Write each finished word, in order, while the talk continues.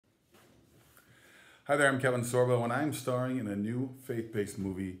Hi there, I'm Kevin Sorbo, and I'm starring in a new faith-based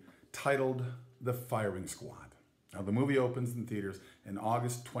movie titled The Firing Squad. Now, the movie opens in theaters in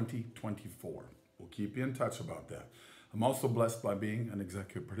August 2024. We'll keep you in touch about that. I'm also blessed by being an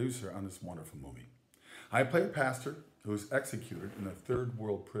executive producer on this wonderful movie. I play a pastor who was executed in a third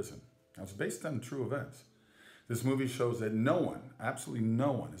world prison. Now, it's based on true events. This movie shows that no one, absolutely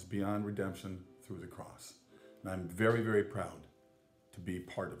no one, is beyond redemption through the cross. And I'm very, very proud to be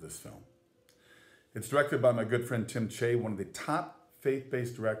part of this film. It's directed by my good friend Tim Che, one of the top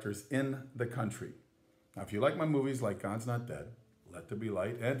faith-based directors in the country. Now, if you like my movies like God's Not Dead, Let There Be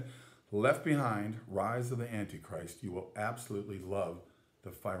Light, and Left Behind, Rise of the Antichrist, you will absolutely love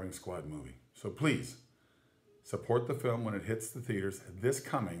the Firing Squad movie. So please, support the film when it hits the theaters this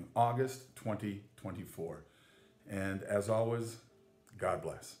coming August 2024. And as always, God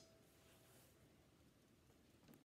bless.